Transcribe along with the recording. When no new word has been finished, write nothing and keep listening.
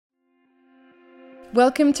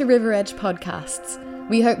Welcome to River Edge Podcasts.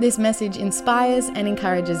 We hope this message inspires and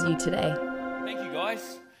encourages you today. Thank you,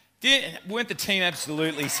 guys. Weren't the team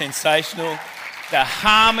absolutely sensational? The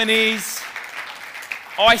harmonies.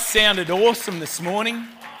 I sounded awesome this morning.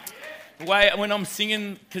 The way when I'm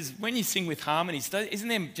singing, because when you sing with harmonies, isn't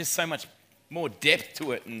there just so much more depth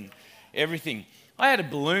to it and everything? I had a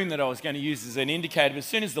balloon that I was going to use as an indicator, but as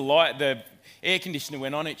soon as the air conditioner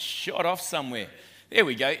went on, it shot off somewhere. There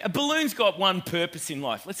we go. A balloon's got one purpose in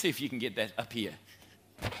life. Let's see if you can get that up here.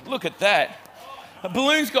 Look at that. A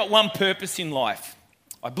balloon's got one purpose in life.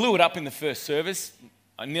 I blew it up in the first service.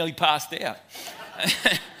 I nearly passed out.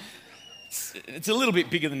 It's a little bit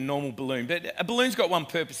bigger than a normal balloon, but a balloon's got one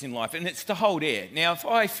purpose in life, and it's to hold air. Now, if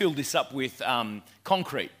I fill this up with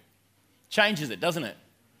concrete, changes it, doesn't it?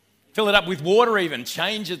 Fill it up with water even,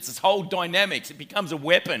 changes its whole dynamics. It becomes a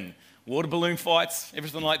weapon. Water balloon fights,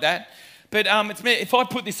 everything like that. But if I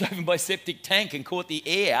put this over my septic tank and caught the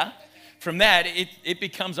air from that, it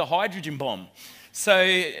becomes a hydrogen bomb.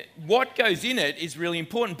 So what goes in it is really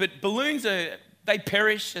important. But balloons they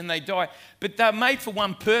perish and they die, but they're made for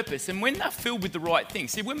one purpose. And when they're filled with the right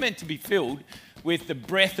things, see, we're meant to be filled with the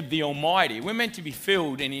breath of the Almighty. We're meant to be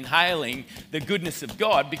filled and inhaling the goodness of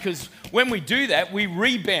God, because when we do that, we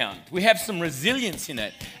rebound. We have some resilience in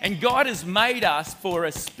it. And God has made us for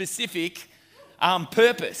a specific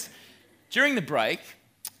purpose. During the break,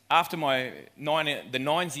 after the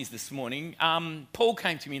 90s this morning, Paul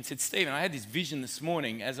came to me and said, Stephen, I had this vision this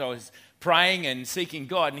morning as I was praying and seeking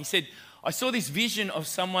God. And he said, I saw this vision of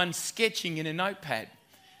someone sketching in a notepad.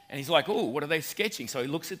 And he's like, oh, what are they sketching? So he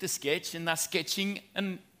looks at the sketch and they're sketching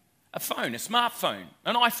a phone, a smartphone,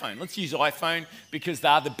 an iPhone. Let's use iPhone because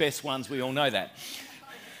they're the best ones. We all know that.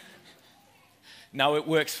 No, it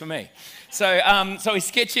works for me. So he's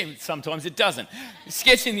sketching. Sometimes it doesn't. He's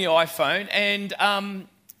sketching the iPhone, and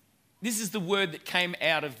this is the word that came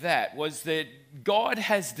out of that, was that God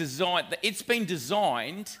has designed, it's been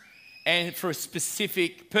designed and for a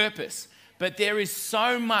specific purpose. But there is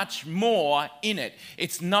so much more in it.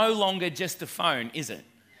 It's no longer just a phone, is it?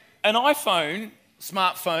 An iPhone,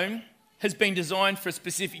 smartphone, has been designed for a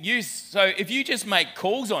specific use. So if you just make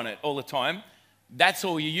calls on it all the time, that's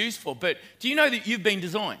all you use for. But do you know that you've been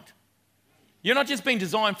designed? You're not just being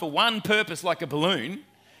designed for one purpose like a balloon.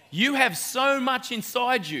 You have so much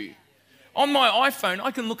inside you. On my iPhone,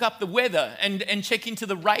 I can look up the weather and check into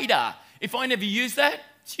the radar. If I never use that,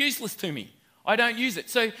 it's useless to me. I don't use it.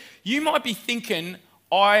 So you might be thinking,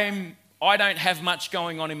 I don't have much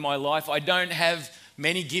going on in my life. I don't have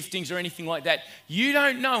many giftings or anything like that. You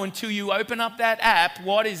don't know until you open up that app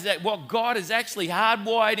what God has actually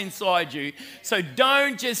hardwired inside you. So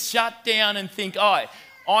don't just shut down and think,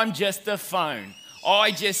 I'm just a phone.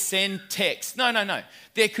 I just send text. No.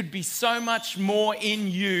 There could be so much more in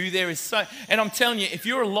you. And I'm telling you, if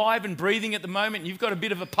you're alive and breathing at the moment, and you've got a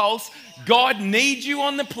bit of a pulse, God needs you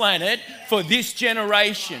on the planet for this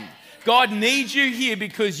generation. God needs you here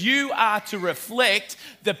because you are to reflect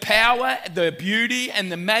the power, the beauty,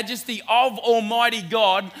 and the majesty of Almighty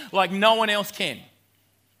God like no one else can.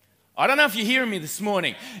 I don't know if you're hearing me this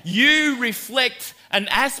morning. You reflect an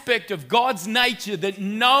aspect of God's nature that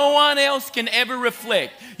no one else can ever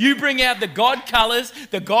reflect. You bring out the God colors,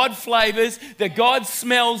 the God flavors, the God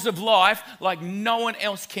smells of life like no one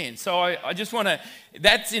else can. So I just want to,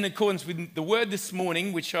 that's in accordance with the word this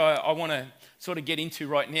morning, which I want to sort of get into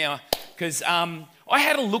right now, because I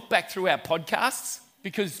had a look back through our podcasts,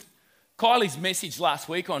 because Kylie's message last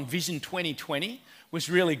week on Vision 2020 was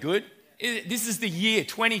really good. This is the year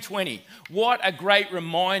 2020. What a great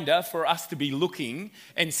reminder for us to be looking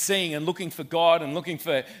and seeing and looking for God and looking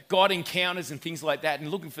for God encounters and things like that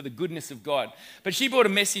and looking for the goodness of God. But she brought a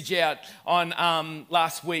message out on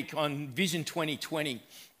last week on Vision 2020.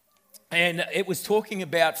 And it was talking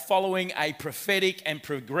about following a prophetic and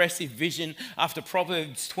progressive vision after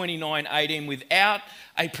Proverbs 29:18. Without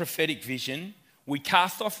a prophetic vision, we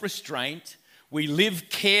cast off restraint. We live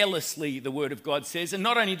carelessly, the word of God says. And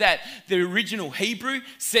not only that, the original Hebrew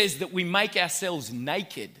says that we make ourselves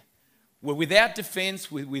naked. We're without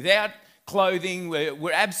defense, we're without clothing,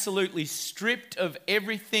 we're absolutely stripped of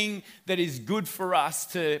everything that is good for us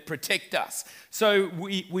to protect us. So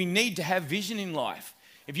we need to have vision in life.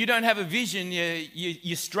 If you don't have a vision,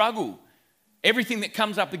 you struggle. Everything that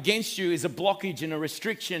comes up against you is a blockage and a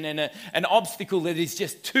restriction and an obstacle that is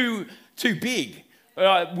just too big.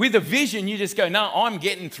 With a vision, you just go, no, I'm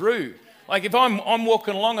getting through. Like if I'm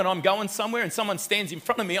walking along and I'm going somewhere and someone stands in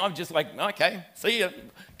front of me, I'm just like, okay, see ya.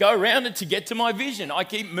 Go around it to get to my vision. I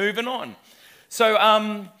keep moving on. So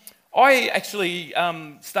I actually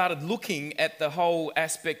started looking at the whole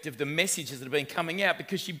aspect of the messages that have been coming out,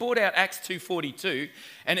 because she brought out Acts 2:42,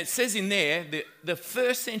 and it says in there that the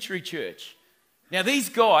first century church. Now these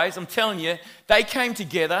guys, I'm telling you, they came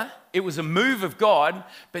together. It was a move of God,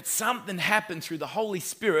 but something happened through the Holy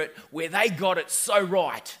Spirit where they got it so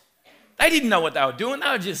right. They didn't know what they were doing. They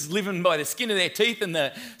were just living by the skin of their teeth and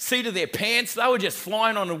the seat of their pants. They were just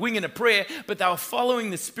flying on a wing and a prayer, but they were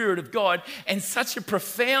following the Spirit of God. And such a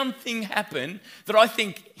profound thing happened that I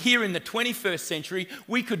think here in the 21st century,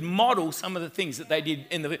 we could model some of the things that they did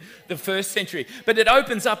in the first century. But it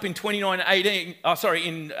opens up in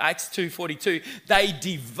in Acts 2:42. They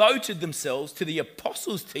devoted themselves to the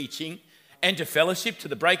apostles' teaching and to fellowship, to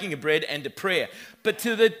the breaking of bread and to prayer. But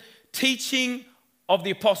to the teaching of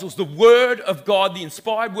the apostles, the word of God, the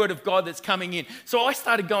inspired word of God that's coming in. So I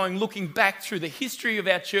started looking back through the history of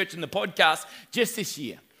our church and the podcast just this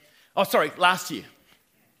year. Last year.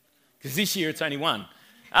 Because this year it's only one.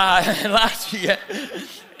 Last year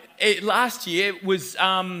was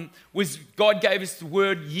God gave us the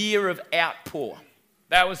word year of outpour.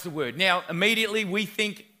 That was the word. Now, immediately we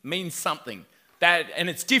think means something. And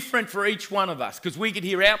it's different for each one of us, because we could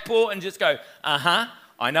hear outpour and just go,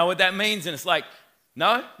 I know what that means. And it's like,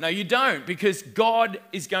 no, you don't, because God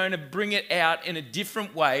is going to bring it out in a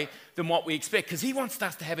different way than what we expect, because he wants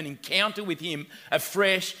us to have an encounter with him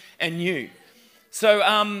afresh and new. So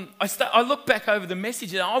I look back over the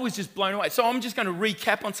message and I was just blown away. So I'm just going to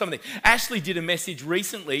recap on something. Ashley did a message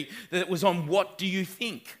recently that was on what do you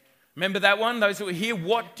think? Remember that one? Those that were here,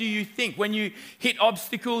 what do you think? When you hit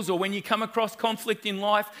obstacles or when you come across conflict in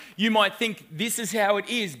life, you might think this is how it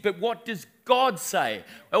is, but what does God say?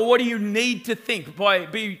 Or what do you need to think?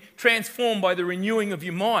 Be transformed by the renewing of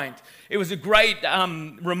your mind. It was a great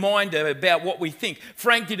reminder about what we think.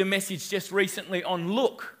 Frank did a message just recently on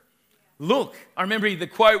look. Look. I remember the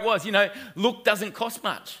quote was, look doesn't cost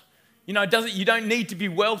much. You don't need to be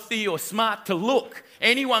wealthy or smart to look.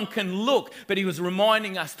 Anyone can look, but he was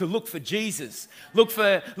reminding us to look for Jesus. Look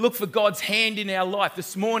for God's hand in our life.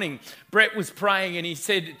 This morning, Brett was praying and he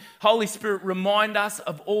said, Holy Spirit, remind us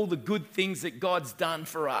of all the good things that God's done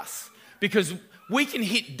for us. Because we can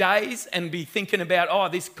hit days and be thinking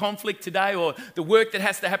about, this conflict today, or the work that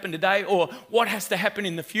has to happen today, or what has to happen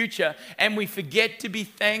in the future. And we forget to be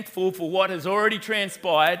thankful for what has already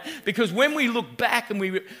transpired. Because when we look back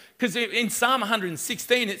because in Psalm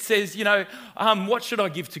 116, it says, what should I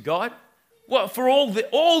give to God? Well, for all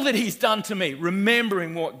that he's done to me,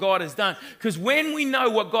 remembering what God has done. Because when we know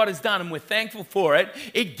what God has done and we're thankful for it,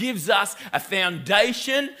 it gives us a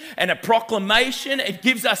foundation and a proclamation. It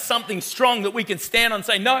gives us something strong that we can stand on and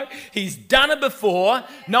say, no, he's done it before.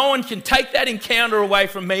 No one can take that encounter away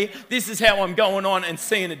from me. This is how I'm going on and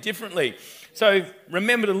seeing it differently. So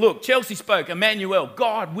remember to look. Chelsea spoke, Emmanuel,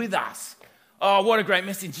 God with us. Oh, what a great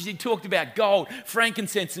message. She talked about gold,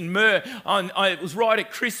 frankincense and myrrh. It was right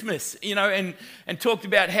at Christmas, and talked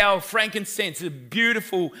about how frankincense, the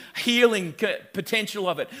beautiful healing potential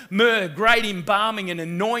of it. Myrrh, great embalming and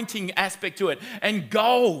anointing aspect to it. And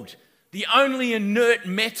gold, the only inert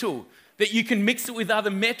metal that you can mix it with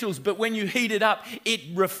other metals, but when you heat it up, it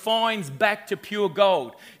refines back to pure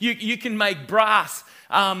gold. You can make bronze,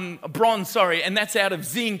 and that's out of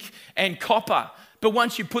zinc and copper. But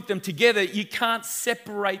once you put them together, you can't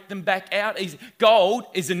separate them back out. Gold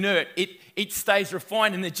is inert. It stays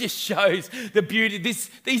refined, and it just shows the beauty.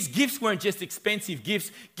 These gifts weren't just expensive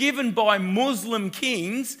gifts given by Muslim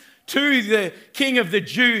kings to the king of the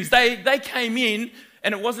Jews. They came in,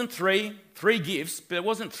 and it wasn't three gifts, but it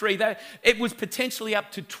wasn't three. It was potentially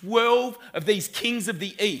up to 12 of these kings of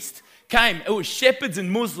the East. It was shepherds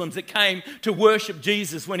and Muslims that came to worship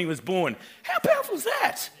Jesus when he was born. How powerful is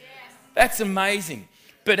that? That's amazing.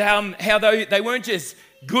 But how they weren't just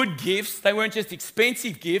good gifts, they weren't just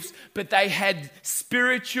expensive gifts, but they had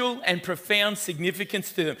spiritual and profound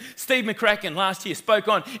significance to them. Steve McCracken last year spoke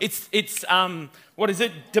on, it's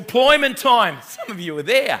deployment time. Some of you were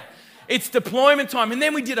there. It's deployment time. And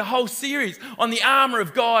then we did a whole series on the armor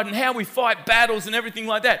of God and how we fight battles and everything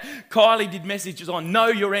like that. Kylie did messages on know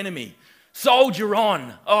your enemy. Soldier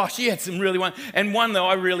on. Oh, she had some really one. And one that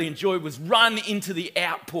I really enjoyed was run into the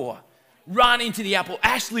outpour. Run into the outpour.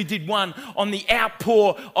 Ashley did one on the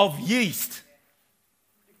outpour of yeast.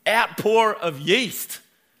 Outpour of yeast.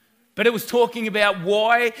 But it was talking about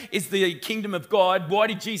why is the kingdom of God, why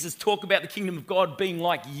did Jesus talk about the kingdom of God being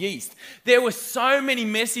like yeast? There were so many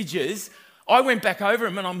messages. I went back over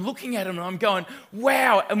them and I'm looking at them and I'm going,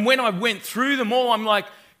 wow. And when I went through them all, I'm like,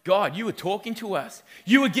 God, you were talking to us.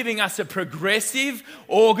 You were giving us a progressive,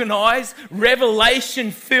 organized,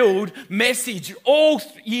 revelation-filled message all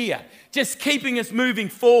year. just keeping us moving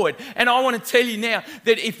forward. And I want to tell you now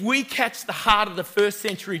that if we catch the heart of the first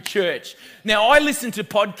century church, now I listen to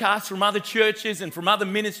podcasts from other churches and from other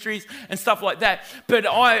ministries and stuff like that, but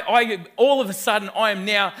I all of a sudden I am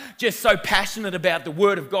now just so passionate about the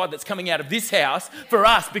word of God that's coming out of this house for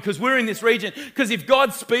us, because we're in this region. Because if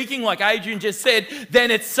God's speaking, like Adrian just said,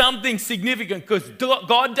 then it's something significant, because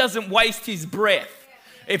God doesn't waste his breath.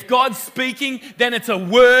 If God's speaking, then it's a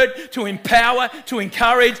word to empower, to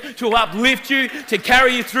encourage, to uplift you, to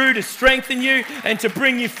carry you through, to strengthen you, and to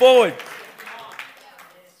bring you forward.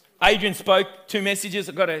 Adrian spoke 2 messages.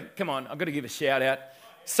 I've got to give a shout out.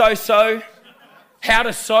 Sow. How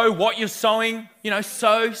to sow, what you're sowing,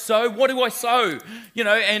 sow. What do I sow?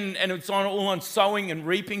 And it's all on sowing and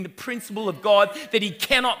reaping, the principle of God that he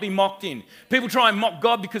cannot be mocked in. People try and mock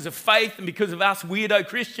God because of faith and because of us weirdo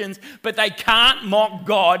Christians, but they can't mock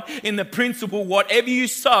God in the principle, whatever you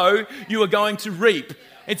sow, you are going to reap.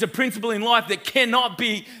 It's a principle in life that cannot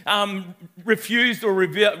be refused or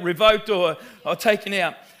revoked or taken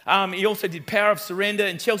out. He also did Power of Surrender,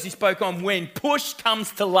 and Chelsea spoke on When Push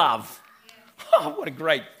Comes to Love. Oh, what a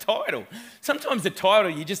great title. Sometimes the title,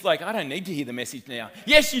 you're just like, I don't need to hear the message now.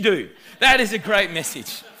 Yes, you do. That is a great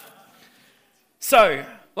message. So,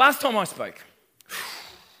 last time I spoke,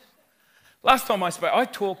 I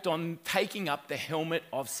talked on taking up the helmet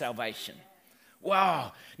of salvation.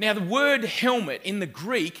 Wow. Now, the word helmet in the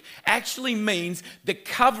Greek actually means the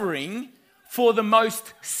covering for the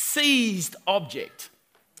most seized object.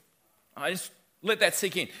 I just let that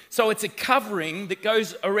sink in. So, it's a covering that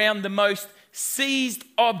goes around the most seized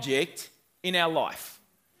object in our life.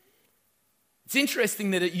 It's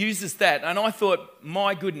interesting that it uses that, and I thought,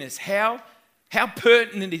 my goodness, how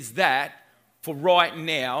pertinent is that for right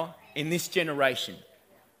now in this generation?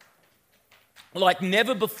 Like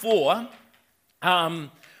never before,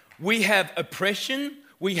 we have oppression,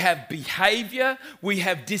 we have behavior, we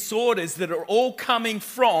have disorders that are all coming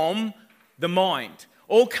from the mind,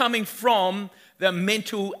 all coming from the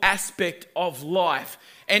mental aspect of life.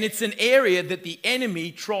 And it's an area that the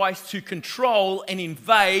enemy tries to control and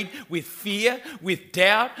invade with fear, with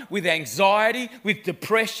doubt, with anxiety, with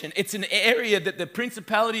depression. It's an area that the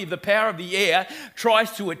principality of the power of the air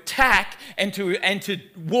tries to attack and to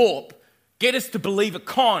warp. Get us to believe a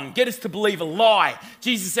con, get us to believe a lie.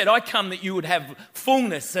 Jesus said, I come that you would have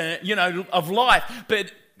fullness, of life.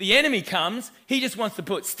 But the enemy comes, he just wants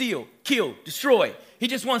to steal, kill, destroy. He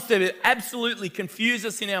just wants to absolutely confuse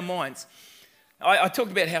us in our minds. I talked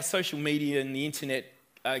about how social media and the internet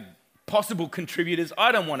are possible contributors.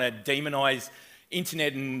 I don't want to demonize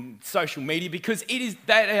internet and social media, because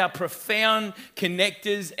they are profound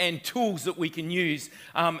connectors and tools that we can use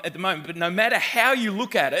at the moment. But no matter how you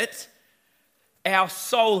look at it, our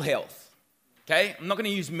soul health, okay? I'm not going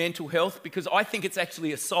to use mental health, because I think it's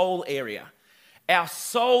actually a soul area. Our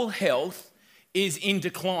soul health is in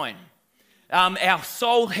decline. Our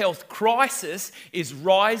soul health crisis is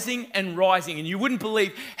rising and rising. And you wouldn't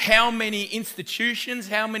believe how many institutions,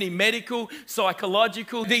 how many medical,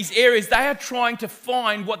 psychological, these areas, they are trying to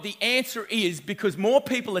find what the answer is, because more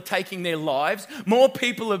people are taking their lives, more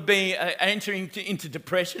people are entering into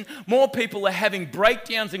depression, more people are having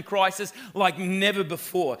breakdowns and crisis like never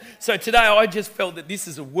before. So today I just felt that this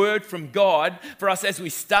is a word from God for us as we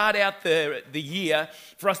start out the year,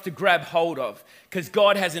 for us to grab hold of, because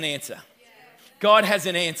God has an answer. God has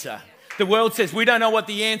an answer. The world says, we don't know what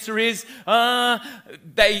the answer is.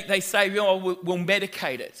 They say, we'll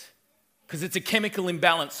medicate it because it's a chemical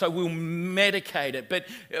imbalance, so we'll medicate it. But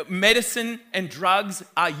medicine and drugs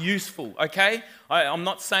are useful, okay? I'm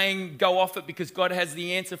not saying go off it because God has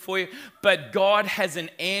the answer for you, but God has an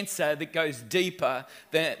answer that goes deeper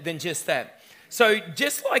than just that. So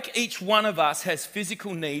just like each one of us has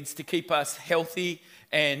physical needs to keep us healthy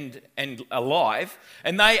and alive,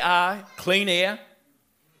 and they are clean air,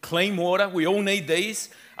 clean water, we all need these,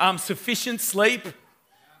 sufficient sleep.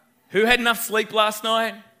 Who had enough sleep last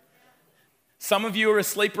night? Some of you are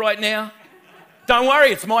asleep right now. Don't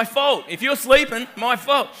worry, it's my fault. If you're sleeping, my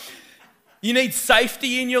fault. You need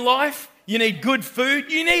safety in your life, you need good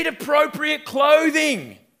food, you need appropriate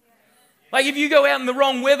clothing. Like if you go out in the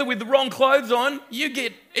wrong weather with the wrong clothes on,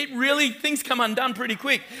 things come undone pretty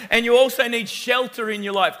quick. And you also need shelter in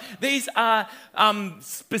your life. These are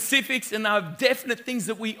specifics and are definite things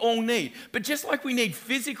that we all need. But just like we need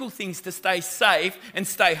physical things to stay safe and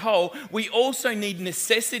stay whole, we also need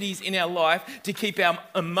necessities in our life to keep our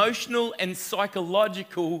emotional and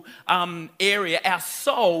psychological area, our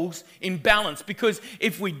souls, in balance. Because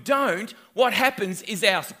if we don't, what happens is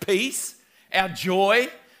our peace, our joy,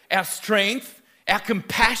 our strength, Our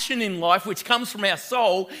compassion in life, which comes from our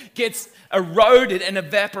soul, gets eroded and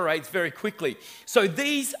evaporates very quickly. So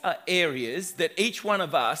these are areas that each one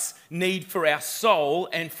of us need for our soul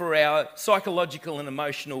and for our psychological and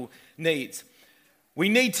emotional needs. We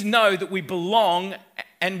need to know that we belong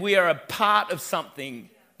and we are a part of something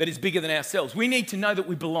that is bigger than ourselves. We need to know that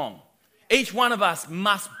we belong. Each one of us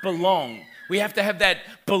must belong. We have to have that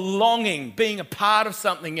belonging, being a part of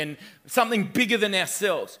something and something bigger than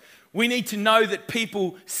ourselves. We need to know that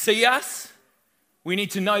people see us. We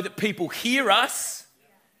need to know that people hear us.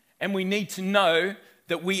 And we need to know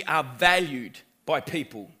that we are valued by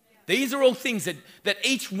people. These are all things that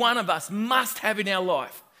each one of us must have in our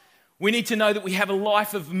life. We need to know that we have a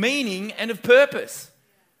life of meaning and of purpose.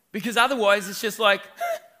 Because otherwise it's just like,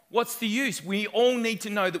 what's the use? We all need to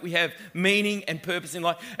know that we have meaning and purpose in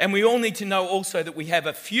life. And we all need to know also that we have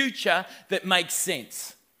a future that makes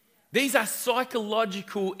sense. These are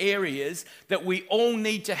psychological areas that we all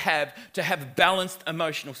need to have a balanced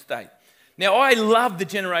emotional state. Now, I love the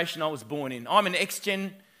generation I was born in. I'm an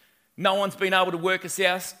X-gen. No one's been able to work us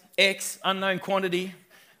out. X, unknown quantity.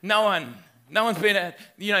 No one's been a,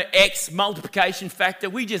 X multiplication factor.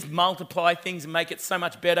 We just multiply things and make it so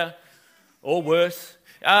much better or worse.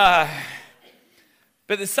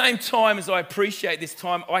 But at the same time as I appreciate this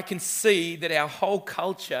time, I can see that our whole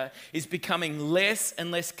culture is becoming less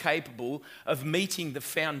and less capable of meeting the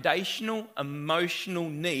foundational emotional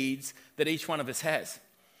needs that each one of us has.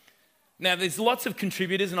 Now, there's lots of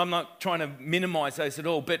contributors, and I'm not trying to minimize those at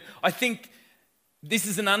all, but I think this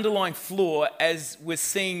is an underlying flaw as we're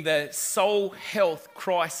seeing the soul health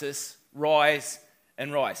crisis rise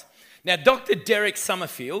and rise. Now, Dr. Derek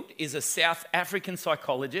Summerfield is a South African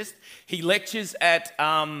psychologist. He lectures at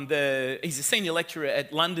he's a senior lecturer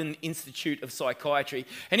at London Institute of Psychiatry,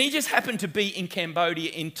 and he just happened to be in Cambodia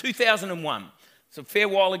in 2001. It's a fair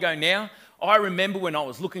while ago now. I remember when I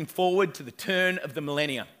was looking forward to the turn of the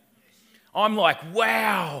millennium. I'm like,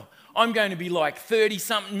 wow, I'm going to be like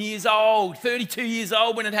 30-something years old, 32 years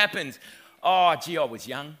old when it happens. Oh, gee, I was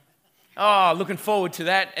young. Oh, looking forward to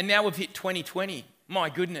that. And now we've hit 2020. My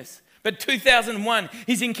goodness. But 2001,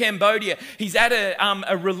 he's in Cambodia. He's at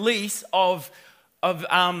a release of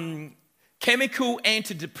chemical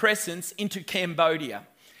antidepressants into Cambodia.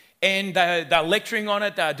 And they're lecturing on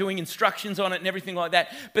it, they're doing instructions on it and everything like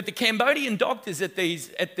that. But the Cambodian doctors at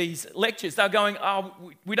these lectures, they're going, oh,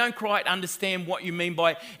 we don't quite understand what you mean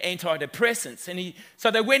by antidepressants. So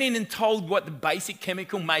they went in and told what the basic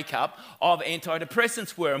chemical makeup of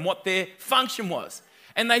antidepressants were and what their function was.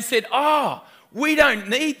 And they said, we don't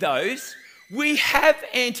need those. We have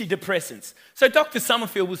antidepressants. So Dr.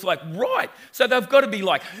 Summerfield was like, right. So they've got to be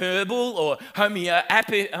like herbal or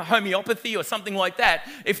homeopathy or something like that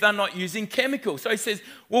if they're not using chemicals. So he says,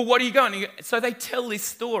 well, what are you going? So they tell this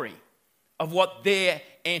story of what their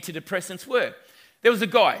antidepressants were. There was a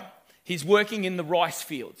guy, he's working in the rice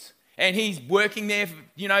fields. And he's working there,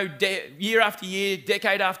 year after year,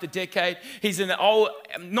 decade after decade. He's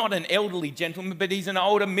not an elderly gentleman, but he's an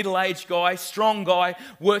older, middle-aged guy, strong guy,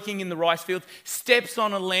 working in the rice fields. Steps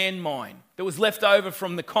on a landmine that was left over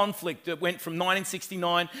from the conflict that went from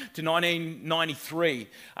 1969 to 1993.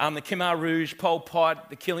 The Khmer Rouge, Pol Pot,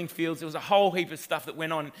 the killing fields. There was a whole heap of stuff that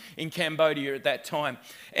went on in Cambodia at that time.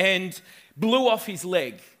 And blew off his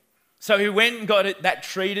leg. So he went and got that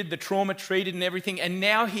treated, the trauma treated and everything, and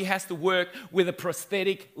now he has to work with a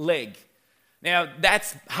prosthetic leg. Now,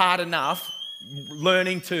 that's hard enough,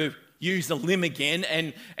 learning to use a limb again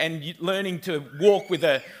and learning to walk with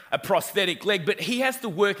a prosthetic leg, but he has to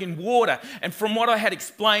work in water. And from what I had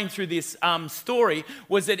explained through this story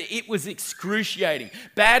was that it was excruciating.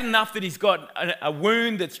 Bad enough that he's got a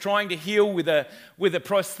wound that's trying to heal with a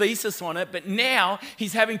prosthesis on it, but now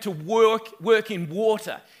he's having to work in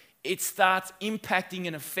water. It starts impacting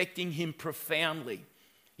and affecting him profoundly.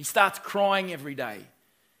 He starts crying every day.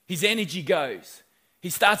 His energy goes.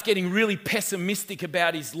 He starts getting really pessimistic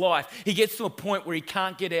about his life. He gets to a point where he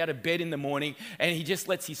can't get out of bed in the morning and he just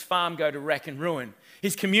lets his farm go to rack and ruin.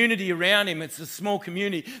 His community around him, it's a small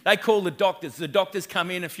community, they call the doctors. The doctors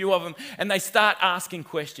come in, a few of them, and they start asking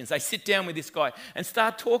questions. They sit down with this guy and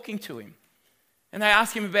start talking to him. And they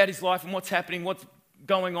ask him about his life and what's happening, what's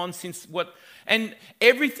going on and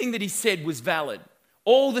everything that he said was valid.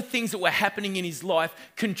 All the things that were happening in his life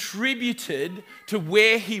contributed to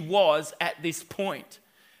where he was at this point.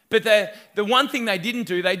 But the one thing they didn't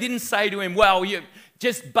do, they didn't say to him, well, you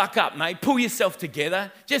just buck up, mate, pull yourself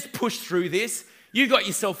together, just push through this. You got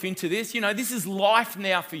yourself into this, this is life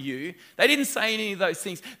now for you. They didn't say any of those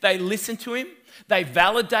things. They listened to him. They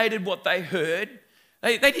validated what they heard.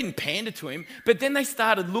 They didn't pander to him, but then they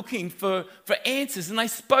started looking for answers, and they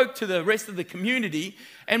spoke to the rest of the community.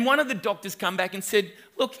 And one of the doctors come back and said,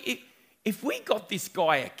 look, if we got this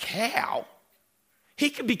guy a cow, he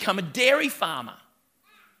could become a dairy farmer.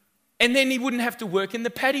 And then he wouldn't have to work in the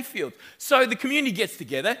paddy field. So the community gets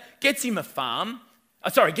together, gets him a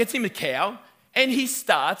cow, and he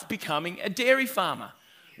starts becoming a dairy farmer.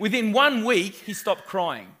 Within 1 week, he stopped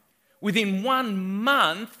crying. Within 1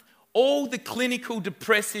 month, all the clinical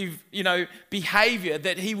depressive, behavior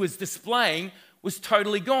that he was displaying was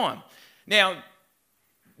totally gone. Now,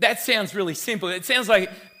 that sounds really simple. It sounds like,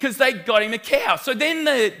 because they got him a cow. So then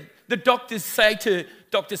the doctors say to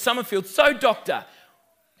Dr. Summerfield, so doctor,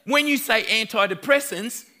 when you say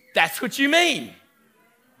antidepressants, that's what you mean.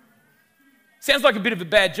 Sounds like a bit of a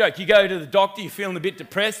bad joke. You go to the doctor, you're feeling a bit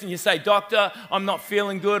depressed, and you say, doctor, I'm not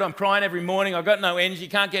feeling good, I'm crying every morning, I've got no energy,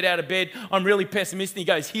 can't get out of bed, I'm really pessimistic. And he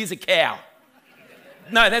goes, here's a cow.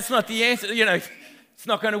 No, that's not the answer. It's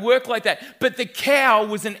not going to work like that. But the cow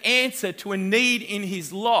was an answer to a need in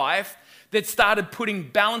his life that started putting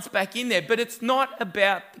balance back in there. But it's not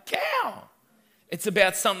about the cow. It's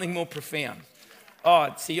about something more profound.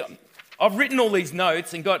 Oh, see, I've written all these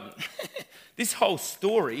notes and got this whole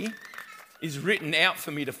story is written out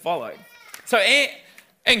for me to follow. So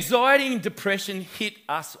anxiety and depression hit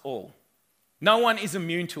us all. No one is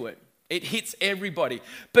immune to it. It hits everybody.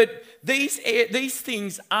 But these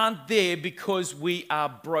things aren't there because we are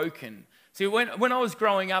broken. See, when I was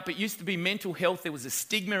growing up, it used to be mental health. There was a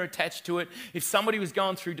stigma attached to it. If somebody was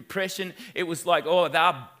going through depression, it was like, oh,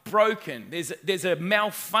 they're broken. There's a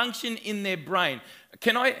malfunction in their brain.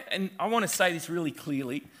 And I want to say this really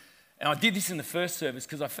clearly, and I did this in the first service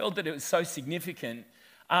because I felt that it was so significant.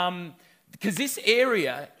 Because this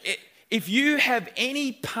area, if you have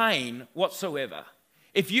any pain whatsoever,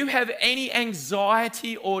 if you have any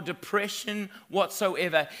anxiety or depression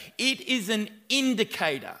whatsoever, it is an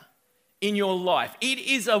indicator in your life. It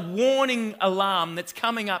is a warning alarm that's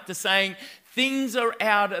coming up to saying things are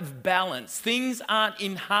out of balance. Things aren't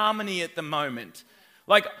in harmony at the moment.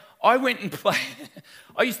 Like I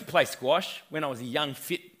used to play squash when I was a young,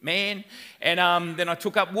 fit man. And then I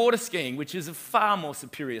took up water skiing, which is a far more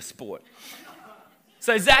superior sport.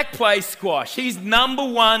 So Zach plays squash. He's number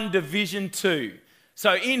 1 Division 2.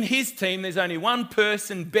 So in his team, there's only one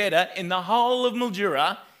person better in the whole of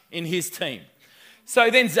Mildura in his team. So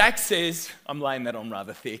then Zach says, I'm laying that on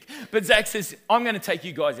rather thick, but Zach says, I'm going to take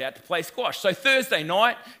you guys out to play squash. So Thursday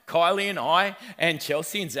night, Kylie and I and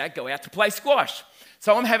Chelsea and Zach go out to play squash.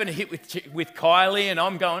 So I'm having a hit with Kylie and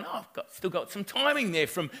I'm going, oh, I've still got some timing there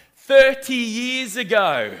from 30 years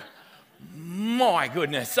ago. My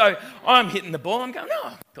goodness. So I'm hitting the ball. I'm going,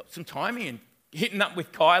 oh, I've got some timing and hitting up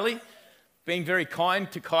with Kylie. Being very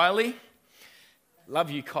kind to Kylie. Love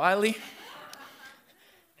you, Kylie.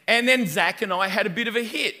 And then Zach and I had a bit of a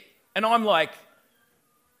hit. And I'm like,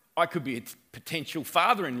 I could be a potential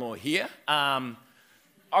father-in-law here. I've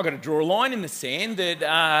got to draw a line in the sand that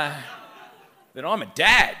I'm a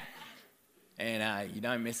dad. And you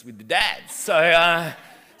don't mess with the dads. So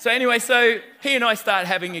anyway, he and I start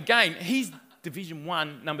having a game. He's Division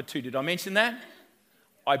 1, number 2. Did I mention that?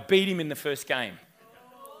 I beat him in the first game.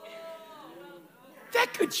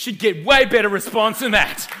 That should get way better response than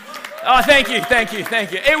that. Oh, thank you.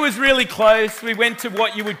 It was really close. We went to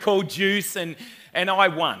what you would call juice, and I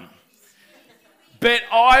won. But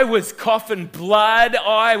I was coughing blood.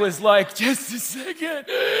 I was like, just a second.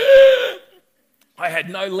 I had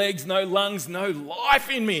no legs, no lungs, no life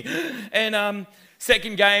in me. And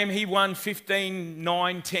second game, he won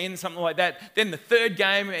 15-9-10, something like that. Then the third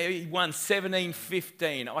game, he won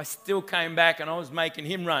 17-15. I still came back, and I was making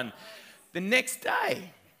him run. The next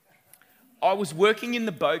day, I was working in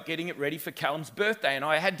the boat getting it ready for Callum's birthday, and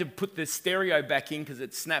I had to put the stereo back in because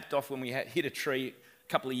it snapped off when we hit a tree a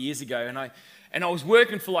couple of years ago. And I was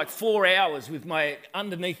working for like 4 hours with my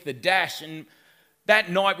underneath the dash, and that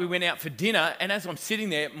night we went out for dinner, and as I'm sitting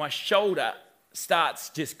there, my shoulder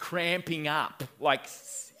starts just cramping up, like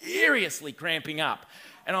seriously cramping up.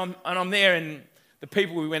 And I'm there, and the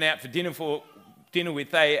people we went out for dinner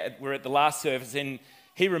with, they were at the last service, and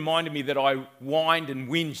he reminded me that I whined and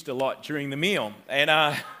whinged a lot during the meal. And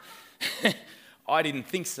I didn't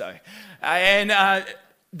think so. And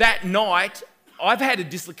that night, I've had a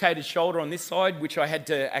dislocated shoulder on this side, which I had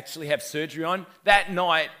to actually have surgery on. That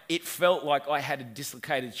night, it felt like I had a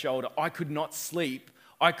dislocated shoulder. I could not sleep.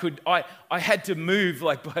 I had to move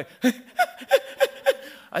like by...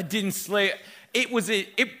 I didn't sleep.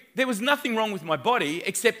 There was nothing wrong with my body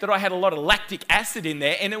except that I had a lot of lactic acid in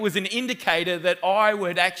there, and it was an indicator that I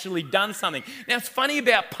had actually done something. Now, it's funny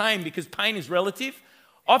about pain because pain is relative.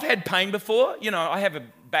 I've had pain before. You know, I have a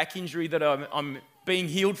back injury that I'm being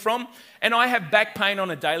healed from, and I have back pain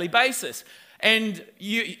on a daily basis. And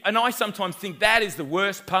I sometimes think that is the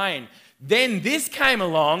worst pain. Then this came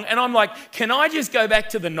along, and I'm like, can I just go back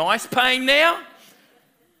to the nice pain now?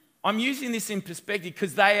 I'm using this in perspective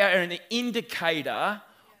because they are an indicator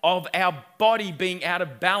of our body being out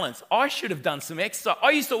of balance. I should have done some exercise.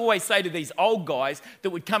 I used to always say to these old guys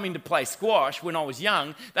that would come in to play squash when I was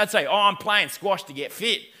young, they'd say, I'm playing squash to get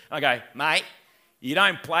fit. I go, mate, you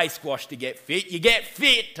don't play squash to get fit. You get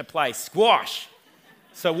fit to play squash.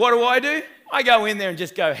 So what do? I go in there and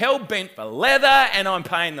just go hell-bent for leather, and I'm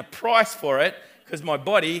paying the price for it because my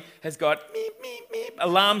body has got meep, meep, meep,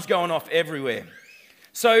 alarms going off everywhere.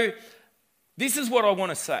 So this is what I want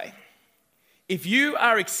to say. If you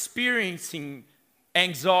are experiencing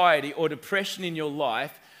anxiety or depression in your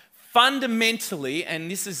life, fundamentally,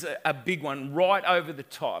 and this is a big one right over the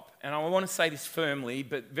top, and I want to say this firmly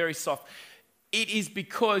but very soft, it is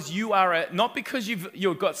because you are not because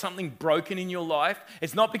you've got something broken in your life.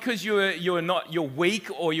 It's not because you're weak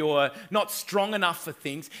or you're not strong enough for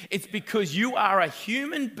things. It's because you are a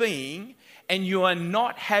human being and you are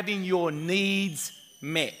not having your needs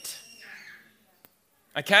met.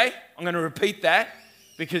 Okay? I'm going to repeat that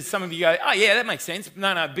because some of you go, oh yeah, that makes sense.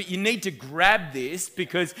 No, but you need to grab this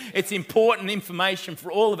because it's important information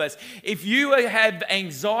for all of us. If you have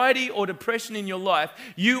anxiety or depression in your life,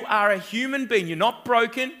 you are a human being. You're not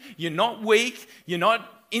broken, you're not weak, you're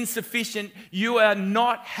not insufficient. You are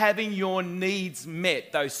not having your needs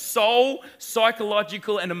met, those soul,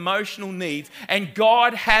 psychological, and emotional needs. And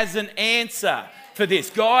God has an answer for this.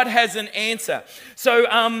 God has an answer.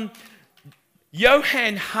 So,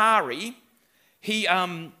 Johann Hari, he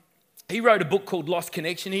wrote a book called Lost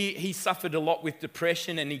Connection. He suffered a lot with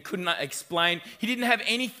depression and he couldn't explain. He didn't have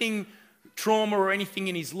anything, trauma or anything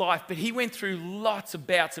in his life, but he went through lots of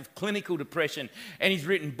bouts of clinical depression and he's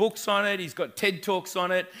written books on it. He's got TED Talks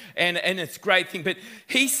on it and it's a great thing. But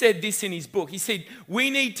he said this in his book. He said, we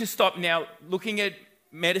need to stop now looking at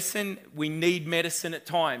medicine. We need medicine at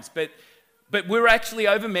times, but we're actually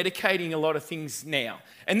over-medicating a lot of things now.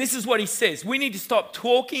 And this is what he says. We need to stop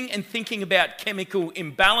talking and thinking about chemical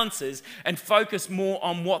imbalances and focus more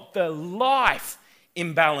on what the life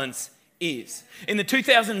imbalance is. In the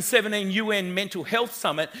 2017 UN Mental Health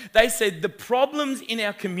Summit, they said the problems in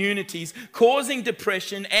our communities causing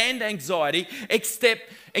depression and anxiety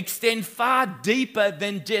extend far deeper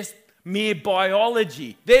than just mere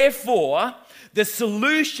biology. Therefore, the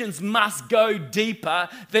solutions must go deeper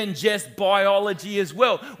than just biology as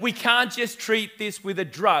well. We can't just treat this with a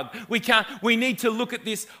drug. We need to look at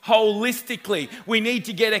this holistically. We need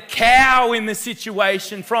to get a cow in the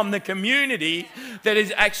situation from the community that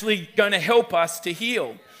is actually going to help us to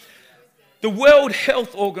heal. The World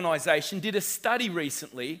Health Organization did a study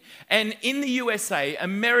recently, and in the USA,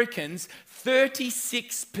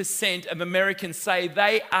 36% of Americans say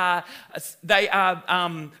they are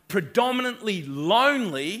predominantly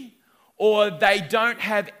lonely or they don't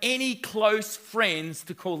have any close friends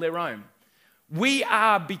to call their own. We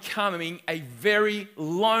are becoming a very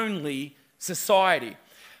lonely society.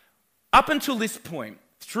 Up until this point,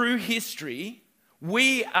 through history,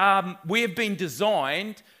 we have been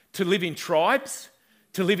designed to live in tribes,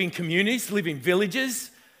 to live in communities, to live in villages.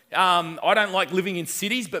 I don't like living in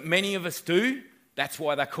cities, but many of us do. That's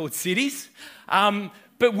why they're called cities.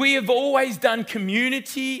 But we have always done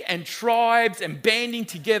community and tribes and banding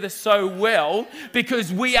together so well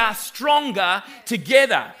because we are stronger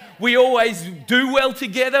together. We always do well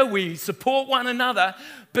together. We support one another.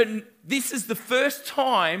 But this is the first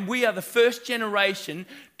time we are the first generation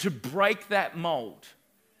to break that mold,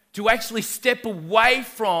 to actually step away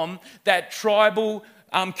from that tribal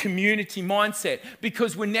community mindset,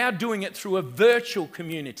 because we're now doing it through a virtual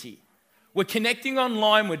community. We're connecting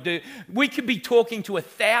online. We could be talking to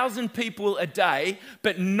 1,000 people a day,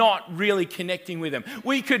 but not really connecting with them.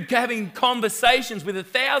 We could be having conversations with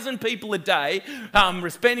 1,000 people a day,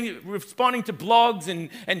 responding to blogs and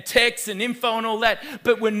texts and info and all that,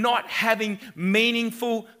 but we're not having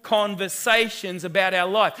meaningful conversations about our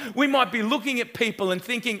life. We might be looking at people and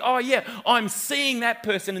thinking, oh yeah, I'm seeing that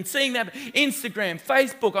person and seeing that Instagram,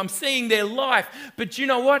 Facebook, I'm seeing their life. But you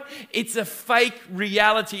know what? It's a fake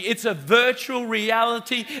reality. It's a virtual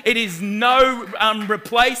reality. It is no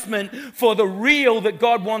replacement for the real that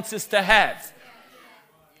God wants us to have.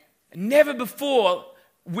 Never before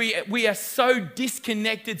we are so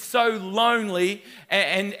disconnected, so lonely,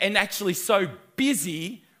 and actually so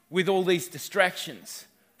busy with all these distractions.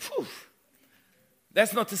 Whew.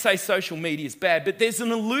 That's not to say social media is bad, but there's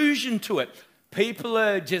an illusion to it. People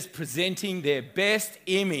are just presenting their best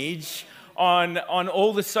image on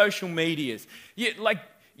all the social medias.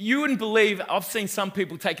 You wouldn't believe, I've seen some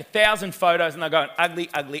people take 1,000 photos and they're going, ugly,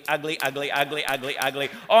 ugly, ugly, ugly, ugly, ugly, ugly.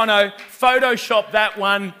 Oh no, Photoshop that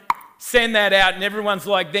one, send that out, and everyone's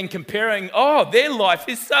like then comparing, oh, their life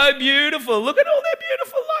is so beautiful. Look at all their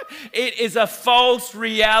beautiful life. It is a false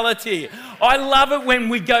reality. I love it when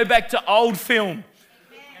we go back to old film.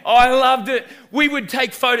 I loved it. We would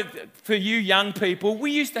take photos, for you young people, we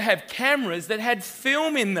used to have cameras that had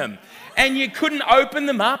film in them. And you couldn't open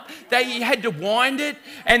them up. You had to wind it,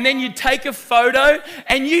 and then you'd take a photo,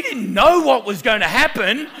 and you didn't know what was going to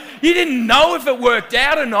happen. You didn't know if it worked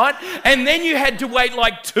out or not, and then you had to wait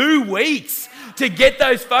like 2 weeks to get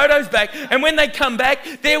those photos back. And when they come back,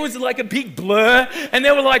 there was like a big blur, and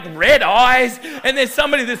there were like red eyes, and there's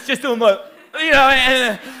somebody that's just doing like,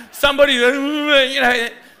 and somebody,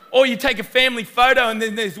 or you take a family photo, and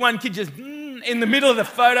then there's one kid just in the middle of the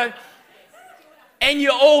photo. And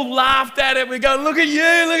you all laughed at it. We go, look at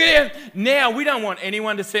him. Now, we don't want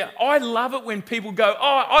anyone to see it. I love it when people go,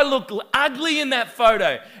 oh, I look ugly in that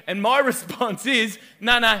photo. And my response is,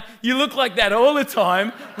 no, you look like that all the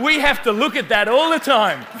time. We have to look at that all the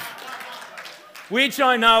time. Which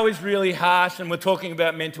I know is really harsh, and we're talking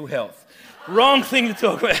about mental health. Wrong thing to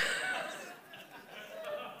talk about.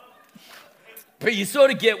 But you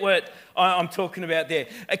sort of get what I'm talking about there.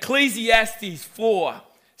 Ecclesiastes 4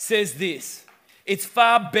 says this. It's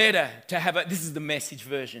far better to have this is the Message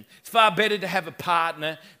version. It's far better to have a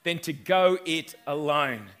partner than to go it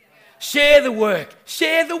alone. Share the work,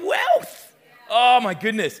 share the wealth. Oh my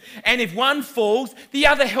goodness. And if one falls, the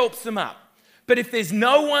other helps them up. But if there's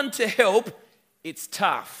no one to help, it's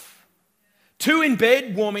tough. 2 in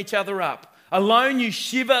bed warm each other up. Alone you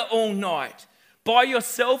shiver all night. By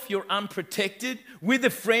yourself you're unprotected. With a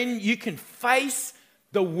friend you can face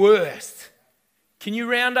the worst. Can you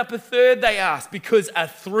round up a third, they ask, because a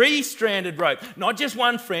 3-stranded rope, not just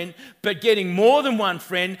one friend, but getting more than one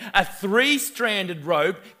friend, a 3-stranded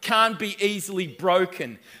rope can't be easily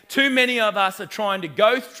broken. Too many of us are trying to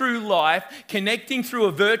go through life, connecting through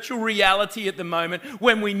a virtual reality at the moment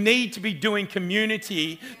when we need to be doing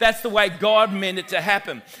community. That's the way God meant it to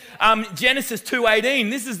happen. Genesis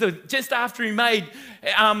 2:18, this is just after he made,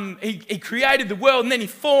 he created the world, and then he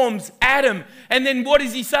forms Adam. And then what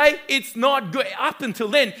does he say? It's not good. Up until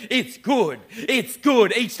then, it's good. It's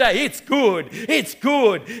good. Each day, it's good. It's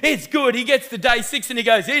good. It's good. He gets to day 6 and he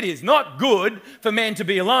goes, it is not good for man to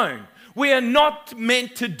be alone. We are not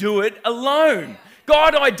meant to do it alone.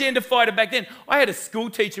 God identified it back then. I had a school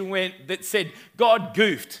teacher that said, God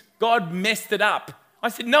goofed. God messed it up. I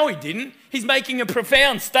said, no, he didn't. He's making a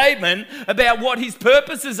profound statement about what his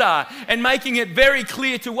purposes are and making it very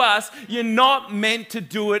clear to us, you're not meant to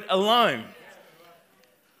do it alone.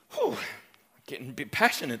 Whew, getting a bit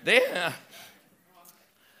passionate there.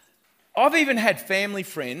 I've even had family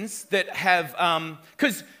friends that have,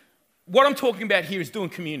 because what I'm talking about here is doing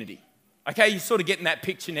community. Okay, you're sort of getting that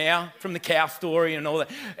picture now from the cow story and all that.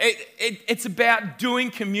 It's about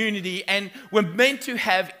doing community, and we're meant to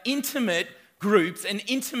have intimate groups and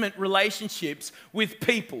intimate relationships with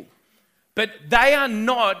people. But they are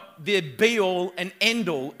not the be-all and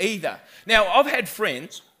end-all either. Now, I've had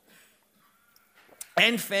friends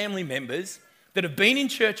and family members that have been in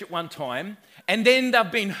church at one time, and then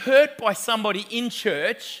they've been hurt by somebody in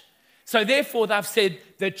church, so therefore they've said,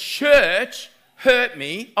 the church hurt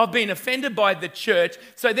me, I've been offended by the church,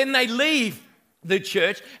 so then they leave the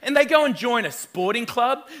church and they go and join a sporting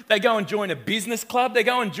club, they go and join a business club, they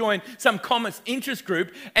go and join some common interest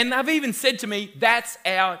group, and they've even said to me, that's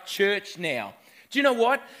our church now. Do you know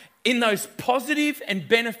what? In those positive and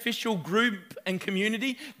beneficial group and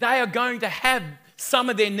community, they are going to have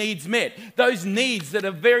some of their needs met, those needs that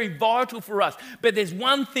are very vital for us. But there's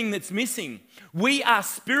one thing that's missing. We are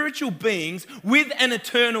spiritual beings with an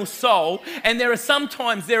eternal soul, and there is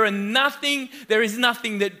nothing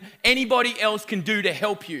that anybody else can do to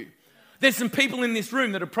help you. There's some people in this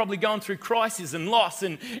room that are probably going through crisis and loss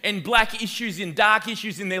and black issues and dark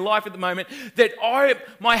issues in their life at the moment that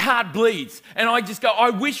my heart bleeds. And I just go,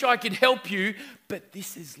 I wish I could help you, but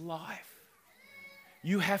this is life.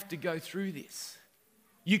 You have to go through this.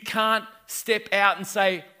 You can't step out and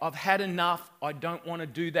say, I've had enough, I don't want to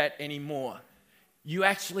do that anymore. You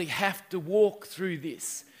actually have to walk through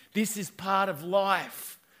this. This is part of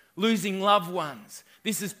life. Losing loved ones.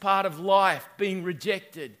 This is part of life, being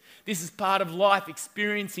rejected. This is part of life,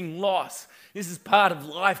 experiencing loss. This is part of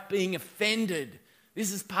life, being offended.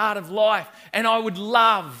 This is part of life. And I would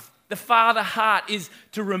love, the Father heart is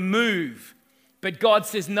to remove But God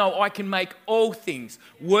says, no, I can make all things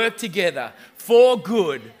work together for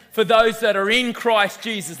good for those that are in Christ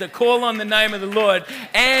Jesus, that call on the name of the Lord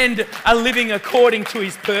and are living according to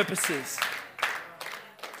his purposes.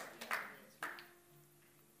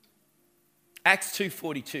 Acts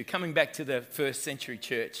 2:42, coming back to the first century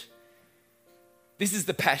church. This is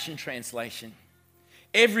the Passion Translation.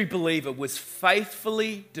 Every believer was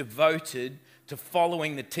faithfully devoted to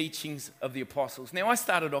following the teachings of the apostles. Now, I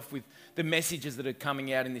started off with the messages that are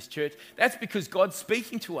coming out in this church. That's because God's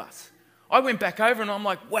speaking to us. I went back over and I'm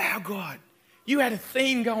like, wow, God, you had a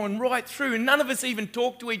theme going right through and none of us even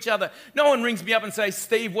talk to each other. No one rings me up and says,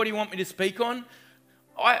 Steve, what do you want me to speak on?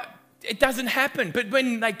 It doesn't happen. But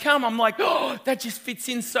when they come, I'm like, oh, that just fits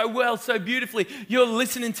in so well, so beautifully. You're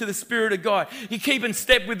listening to the Spirit of God. You keep in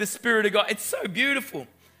step with the Spirit of God. It's so beautiful.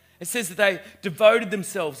 It says that they devoted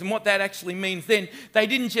themselves. And what that actually means then, they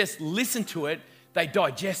didn't just listen to it, they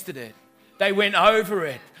digested it. They went over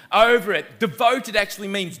it. Devoted actually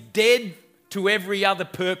means dead to every other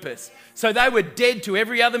purpose. So they were dead to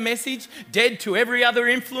every other message, dead to every other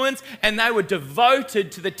influence, and they were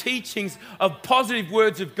devoted to the teachings of positive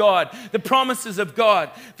words of God, the promises of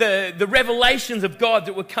God, the revelations of God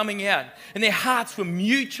that were coming out. And their hearts were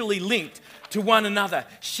mutually linked to one another,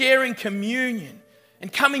 sharing communion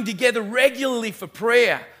and coming together regularly for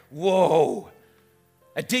prayer. Whoa!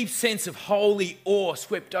 A deep sense of holy awe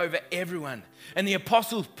swept over everyone. And the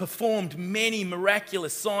apostles performed many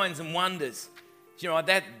miraculous signs and wonders. You know,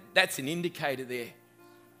 that's an indicator there.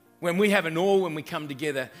 When we have an awe when we come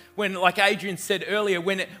together. When, like Adrian said earlier,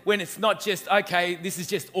 when it's not just, okay, this is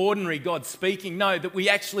just ordinary God speaking. No, that we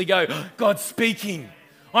actually go, God's speaking.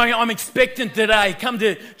 I'm expectant today. Come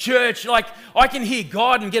to church. Like I can hear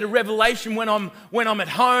God and get a revelation when I'm at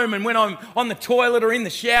home and when I'm on the toilet or in the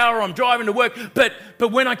shower or I'm driving to work. But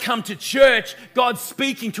when I come to church, God's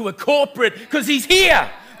speaking to a corporate because he's here.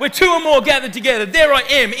 Where two or more gathered together, there I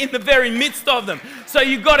am in the very midst of them. So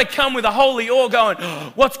you've got to come with a holy awe going,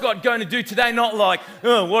 oh, what's God going to do today? Not like,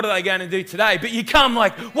 oh, what are they going to do today? But you come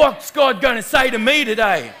like, what's God going to say to me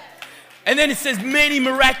today? And then it says many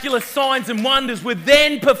miraculous signs and wonders were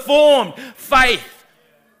then performed. Faith.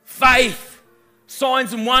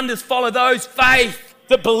 Signs and wonders follow those. Faith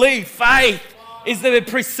that believe. Faith is the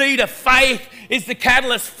preceder. Faith is the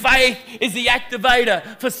catalyst. Faith is the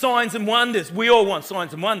activator for signs and wonders. We all want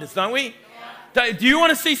signs and wonders, don't we? Do you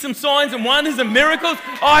want to see some signs and wonders and miracles?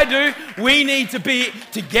 I do. We need to be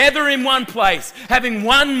together in one place, having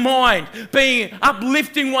one mind,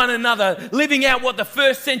 uplifting one another, living out what the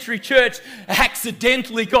first century church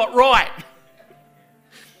accidentally got right.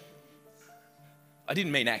 I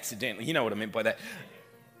didn't mean accidentally. You know what I meant by that.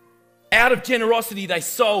 Out of generosity, they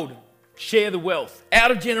share the wealth.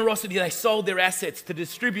 Out of generosity, they sold their assets to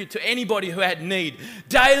distribute to anybody who had need.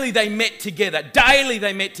 Daily, they met together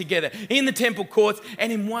in the temple courts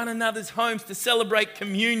and in one another's homes to celebrate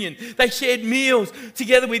communion. They shared meals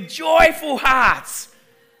together with joyful hearts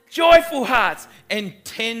and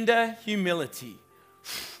tender humility.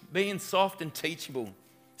 Being soft and teachable.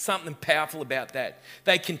 Something powerful about that.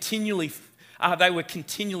 They were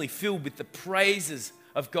continually filled with the praises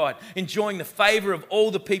of God, enjoying the favor of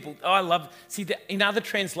all the people. In other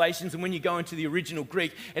translations, and when you go into the original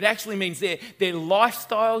Greek, it actually means their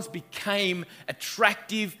lifestyles became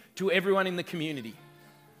attractive to everyone in the community.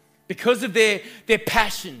 Because of their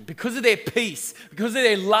passion, because of their peace, because of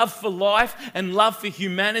their love for life and love for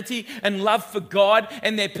humanity and love for God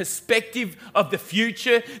and their perspective of the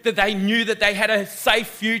future, that they knew that they had a safe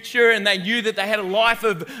future and they knew that they had a life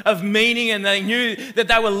of meaning and they knew that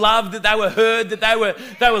they were loved, that they were heard, that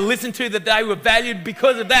they were listened to, that they were valued.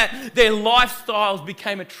 Because of that, their lifestyles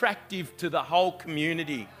became attractive to the whole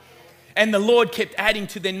community. And the Lord kept adding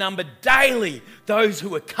to their number daily those who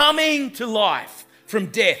were coming to life from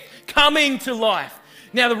death, coming to life.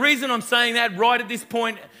 Now, the reason I'm saying that right at this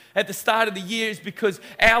point at the start of the year is because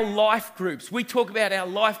our life groups, we talk about our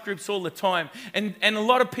life groups all the time, and a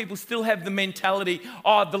lot of people still have the mentality,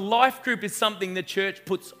 the life group is something the church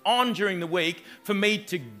puts on during the week for me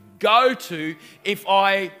to go to if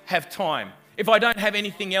I have time. If I don't have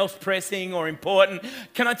anything else pressing or important.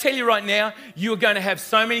 Can I tell you right now, you're going to have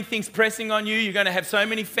so many things pressing on you. You're going to have so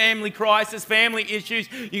many family crises, family issues.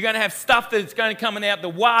 You're going to have stuff that's going to come out the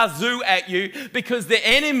wazoo at you because the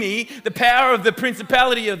enemy, the power of the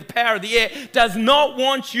principality of the power of the air, does not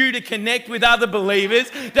want you to connect with other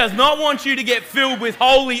believers, does not want you to get filled with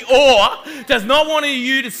holy awe, does not want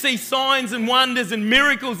you to see signs and wonders and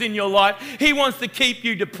miracles in your life. He wants to keep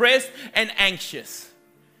you depressed and anxious.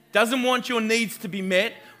 Doesn't want your needs to be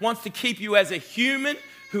met, wants to keep you as a human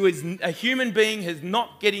who is a human being, who's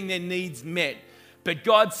not getting their needs met. But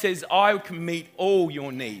God says, I can meet all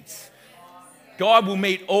your needs. God will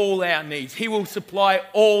meet all our needs. He will supply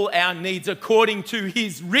all our needs according to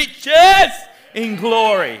his riches in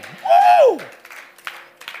glory. Woo!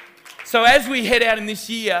 So as we head out in this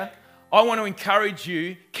year, I want to encourage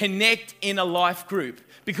you, connect in a life group.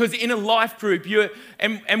 Because in a life group,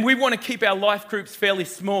 and we want to keep our life groups fairly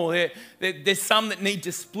small. There's some that need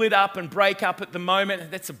to split up and break up at the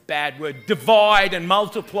moment. That's a bad word. Divide and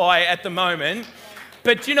multiply at the moment.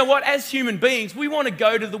 But you know what? As human beings, we want to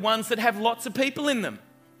go to the ones that have lots of people in them.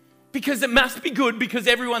 Because it must be good because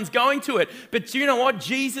everyone's going to it. But you know what?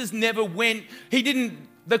 Jesus never went,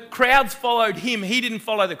 the crowds followed him. He didn't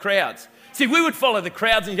follow the crowds. See, we would follow the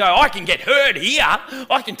crowds and go, I can get heard here.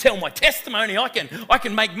 I can tell my testimony. I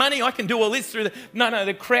can make money. I can do all this through the... No,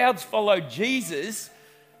 the crowds followed Jesus,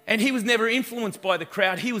 and he was never influenced by the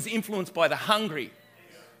crowd. He was influenced by the hungry.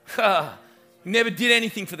 He never did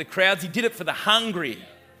anything for the crowds. He did it for the hungry.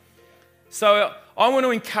 So I want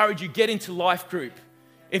to encourage you, get into life group.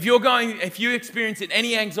 If you experience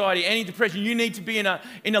any anxiety, any depression, you need to be in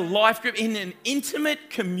a life group, in an intimate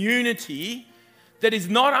community that is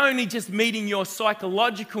not only just meeting your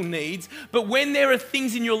psychological needs, but when there are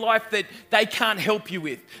things in your life that they can't help you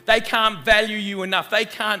with, they can't value you enough, they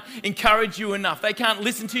can't encourage you enough, they can't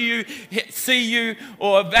listen to you, see you,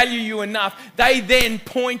 or value you enough, they then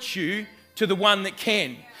point you to the one that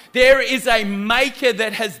can. There is a maker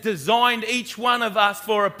that has designed each one of us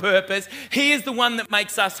for a purpose. He is the one that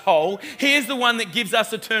makes us whole. He is the one that gives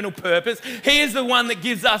us eternal purpose. He is the one that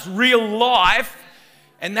gives us real life.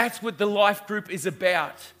 And that's what the life group is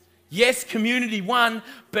about. Yes, community one,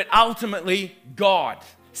 but ultimately God.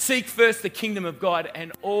 Seek first the kingdom of God,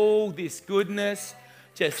 and all this goodness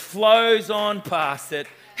just flows on past it.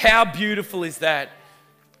 How beautiful is that?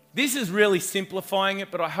 This is really simplifying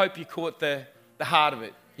it, but I hope you caught the heart of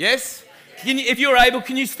it. Yes? If you're able,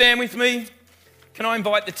 can you stand with me? Can I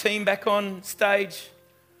invite the team back on stage?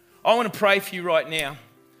 I want to pray for you right now.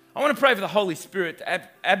 I want to pray for the Holy Spirit to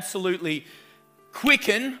absolutely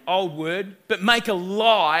quicken, old word, but make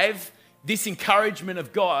alive this encouragement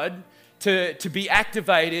of God to be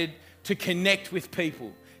activated to connect with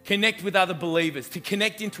people, connect with other believers, to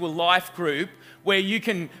connect into a life group where you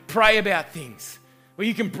can pray about things, where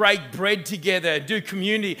you can break bread together, do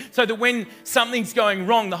community, so that when something's going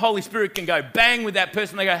wrong, the Holy Spirit can go bang with that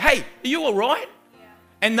person. They go, hey, are you all right?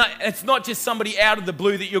 And it's not just somebody out of the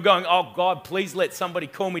blue that you're going, oh, God, please let somebody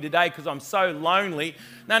call me today because I'm so lonely.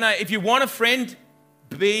 No, if you want a friend,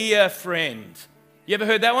 be a friend. You ever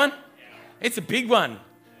heard that one? It's a big one.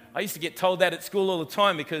 I used to get told that at school all the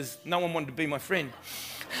time because no one wanted to be my friend.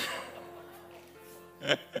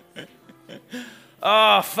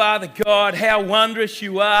 Oh, Father God, how wondrous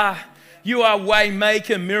you are. You are way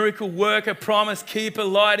maker, miracle worker, promise keeper,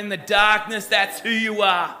 light in the darkness. That's who you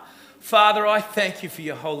are. Father, I thank you for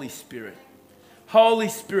your Holy Spirit. Holy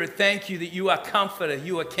Spirit, thank you that you are comforter,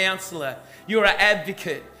 you are counselor, you are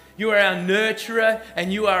advocate, you are our nurturer,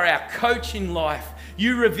 and you are our coach in life.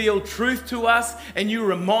 You reveal truth to us and you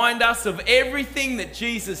remind us of everything that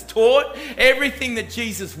Jesus taught, everything that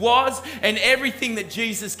Jesus was, and everything that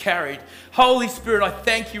Jesus carried. Holy Spirit, I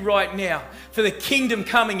thank you right now for the kingdom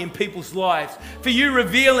coming in people's lives, for you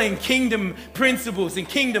revealing kingdom principles and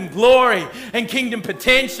kingdom glory and kingdom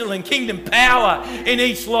potential and kingdom power in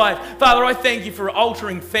each life. Father, I thank you for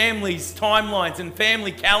altering families' timelines and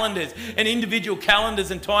family calendars and individual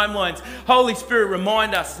calendars and timelines. Holy Spirit,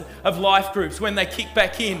 remind us of life groups when they kick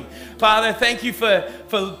back in. Father, thank you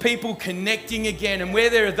for people connecting again, and where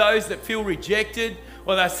there are those that feel rejected,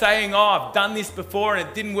 or they're saying, oh, I've done this before and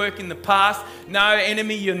it didn't work in the past. No,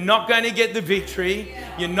 enemy, you're not going to get the victory.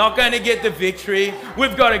 You're not going to get the victory.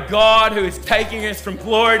 We've got a God who is taking us from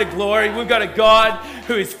glory to glory. We've got a God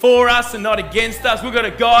who is for us and not against us. We've got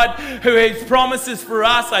a God who his promises for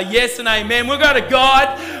us are yes and amen. We've got a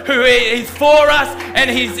God who is for us, and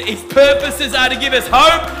his purposes are to give us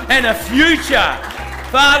hope and a future.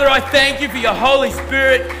 Father, I thank you for your Holy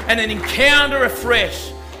Spirit and an encounter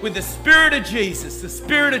afresh with the Spirit of Jesus, the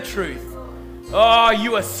Spirit of truth. Oh,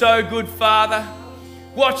 you are so good, Father.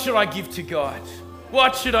 What should I give to God?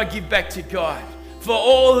 What should I give back to God? For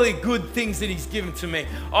all the good things that he's given to me,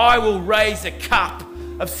 I will raise a cup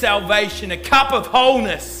of salvation, a cup of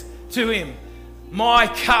wholeness to him. My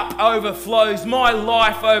cup overflows, my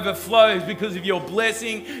life overflows because of your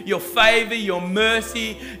blessing, your favor, your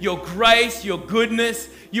mercy, your grace, your goodness.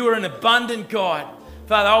 You are an abundant God.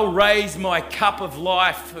 Father, I'll raise my cup of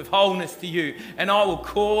life, of wholeness to you, and I will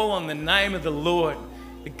call on the name of the Lord,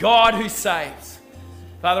 the God who saves.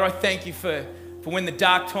 Father, I thank you for For when the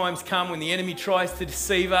dark times come, when the enemy tries to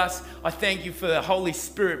deceive us, I thank you for the Holy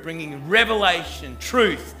Spirit bringing revelation,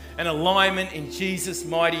 truth, and alignment in Jesus'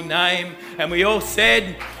 mighty name. And we all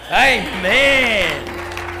said, Amen.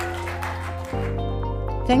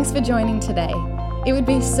 Thanks for joining today. It would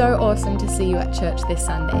be so awesome to see you at church this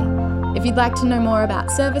Sunday. If you'd like to know more about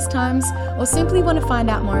service times or simply want to find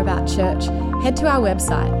out more about church, head to our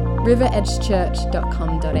website,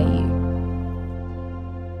 riveredgechurch.com.au.